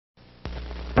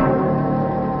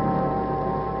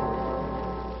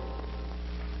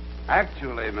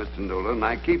Actually, Mr. Newland,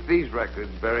 I keep these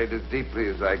records buried as deeply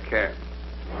as I can.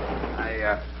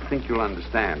 I think you'll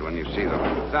understand when you see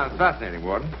them. Sounds fascinating,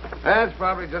 Warden. That's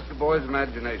probably just the boy's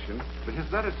imagination. But his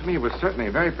letter to me was certainly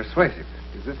very persuasive.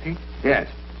 Is this he? Yes.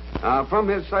 From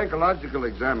his psychological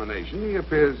examination, he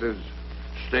appears as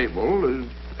stable as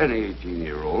any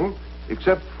 18-year-old,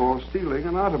 except for stealing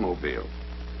an automobile.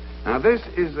 Now, this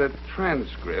is a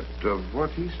transcript of what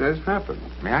he says happened.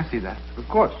 May I see that? Of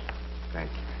course. Thank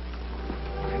you.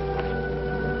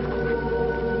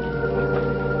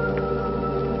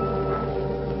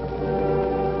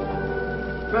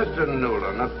 Mr.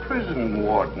 Newland, a prison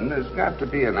warden has got to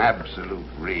be an absolute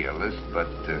realist, but...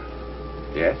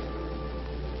 Yes?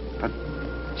 But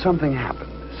something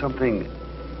happened. Something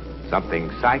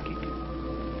psychic.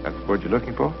 That's the word you're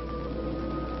looking for?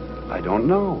 I don't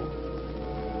know.